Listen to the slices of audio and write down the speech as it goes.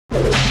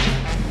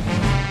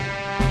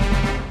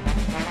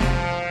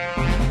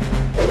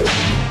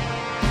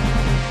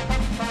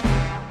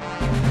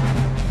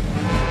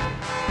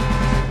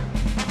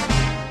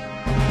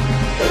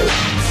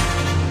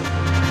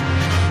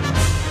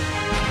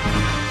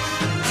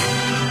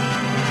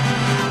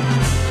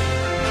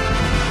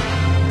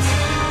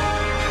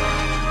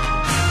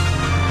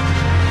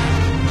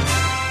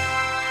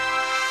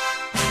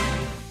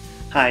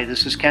Hi,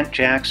 this is Kent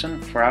Jackson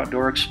for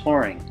Outdoor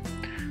Exploring.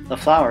 The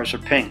flowers are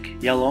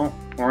pink, yellow,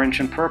 orange,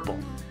 and purple,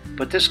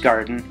 but this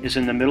garden is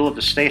in the middle of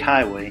a state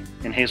highway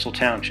in Hazel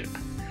Township.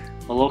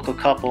 A local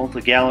couple, the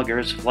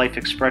Gallaghers of Life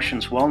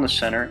Expressions Wellness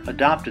Center,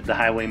 adopted the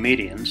highway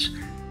medians.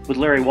 With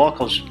Larry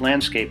Walco's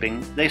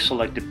landscaping, they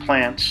selected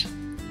plants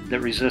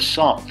that resist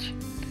salt.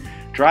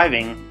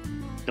 Driving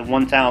the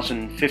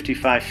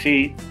 1,055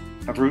 feet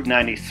of Route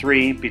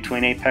 93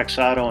 between Apex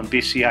Auto and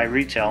BCI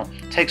Retail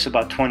takes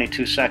about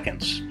 22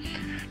 seconds.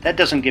 That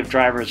doesn't give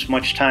drivers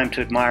much time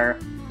to admire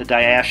the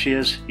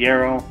diaceas,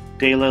 yarrow,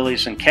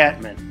 daylilies, and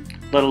catmint,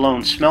 let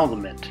alone smell the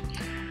mint.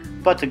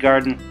 But the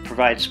garden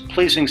provides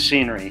pleasing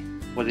scenery,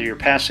 whether you're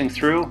passing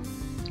through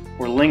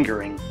or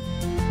lingering